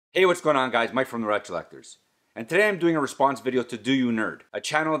Hey, what's going on guys? Mike from the Retrollectors. And today I'm doing a response video to Do You Nerd, a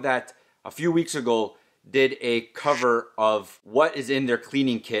channel that a few weeks ago did a cover of what is in their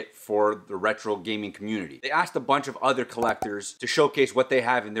cleaning kit for the retro gaming community. They asked a bunch of other collectors to showcase what they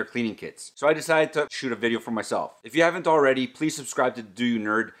have in their cleaning kits. So I decided to shoot a video for myself. If you haven't already, please subscribe to Do You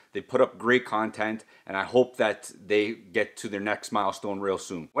Nerd. They put up great content and I hope that they get to their next milestone real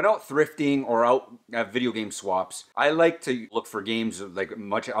soon. When out thrifting or out at video game swaps, I like to look for games like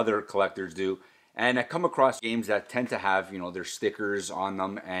much other collectors do. And I come across games that tend to have, their stickers on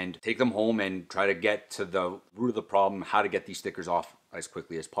them and take them home and try to get to the root of the problem, how to get these stickers off as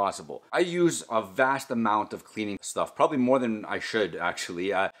quickly as possible. I use a vast amount of cleaning stuff, probably more than I should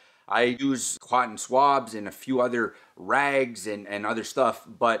actually. I use cotton swabs and a few other rags and other stuff,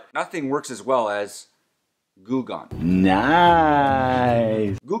 but nothing works as well as Goo Gone.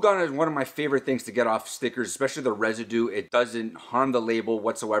 Nice. Goo Gone is one of my favorite things to get off stickers, especially the residue. It doesn't harm the label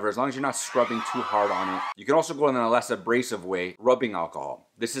whatsoever as long as you're not scrubbing too hard on it. You can also go in a less abrasive way, rubbing alcohol.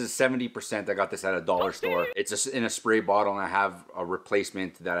 This is 70%. I got this at a dollar store. It's in a spray bottle and I have a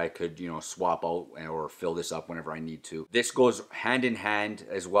replacement that I could, swap out or fill this up whenever I need to. This goes hand in hand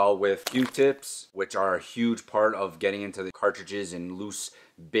as well with Q-tips, which are a huge part of getting into the cartridges and loose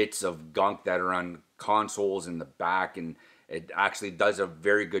bits of gunk that are on consoles in the back, and it actually does a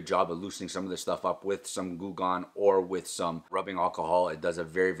very good job of loosening some of this stuff up with some Goo Gone or with some rubbing alcohol. It does a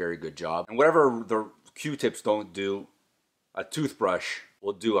very, very good job. And whatever the Q-tips don't do, a toothbrush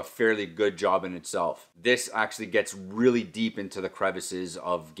will do a fairly good job in itself. This actually gets really deep into the crevices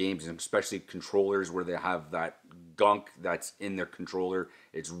of games, and especially controllers where they have that gunk that's in their controller.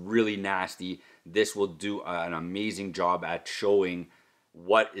 It's really nasty. This will do an amazing job at showing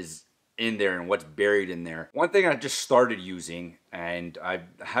what is in there and what's buried in there. One thing I just started using, and I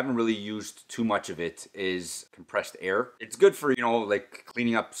haven't really used too much of it, is compressed air. It's good for, like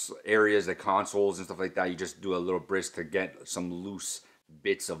cleaning up areas like consoles and stuff like that. You just do a little brisk to get some loose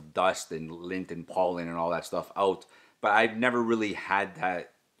bits of dust and lint and pollen and all that stuff out. But I've never really had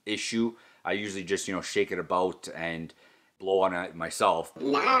that issue. I usually just, shake it about and blow on it myself.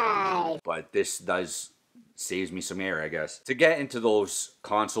 Nice. But this saves me some air, I guess. To get into those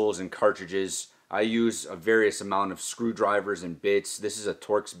consoles and cartridges, I use a various amount of screwdrivers and bits. This is a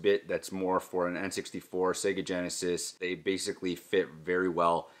Torx bit that's more for an N64, Sega Genesis. They basically fit very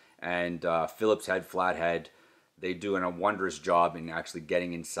well. And Phillips head, flathead, they do a wondrous job in actually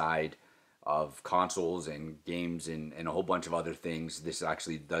getting inside of consoles and games and a whole bunch of other things. This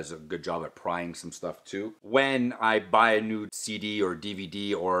actually does a good job at prying some stuff too. When I buy a new CD or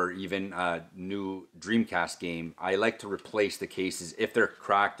DVD or even a new Dreamcast game, I like to replace the cases if they're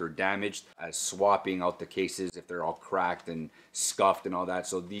cracked or damaged, swapping out the cases if they're all cracked and scuffed and all that.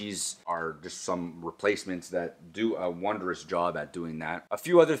 So these are just some replacements that do a wondrous job at doing that. A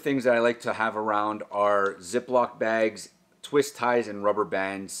few other things that I like to have around are Ziploc bags, twist ties, and rubber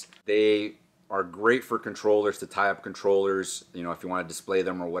bands. They are great for controllers, to tie up controllers, if you want to display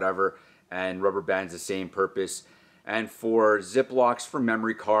them or whatever, and rubber bands the same purpose. And for Ziplocs for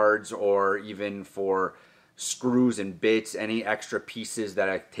memory cards, or even for screws and bits, any extra pieces that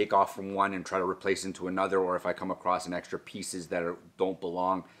I take off from one and try to replace into another, or if I come across an extra pieces that don't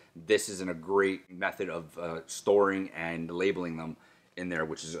belong, this is a great method of storing and labeling them in there,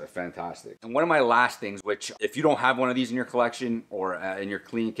 which is fantastic. And one of my last things, which if you don't have one of these in your collection or in your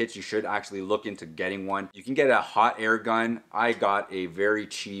cleaning kits, you should actually look into getting one. You can get a hot air gun. I got a very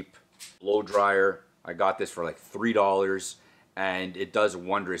cheap blow dryer. I got this for like $3 and it does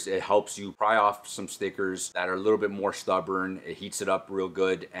wondrous. It helps you pry off some stickers that are a little bit more stubborn. It heats it up real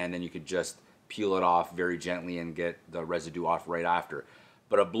good, and then you could just peel it off very gently and get the residue off right after.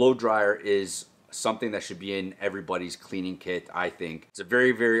 But a blow dryer is something that should be in everybody's cleaning kit, I think. It's a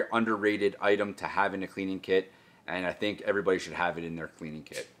very, very underrated item to have in a cleaning kit, and I think everybody should have it in their cleaning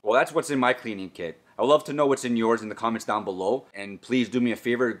kit. Well, that's what's in my cleaning kit. I'd love to know what's in yours in the comments down below, and please do me a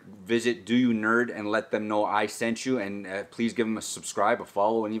favor, visit Do You Nerd and let them know I sent you, and please give them a subscribe, a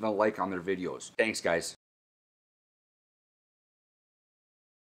follow, and even a like on their videos. Thanks, guys.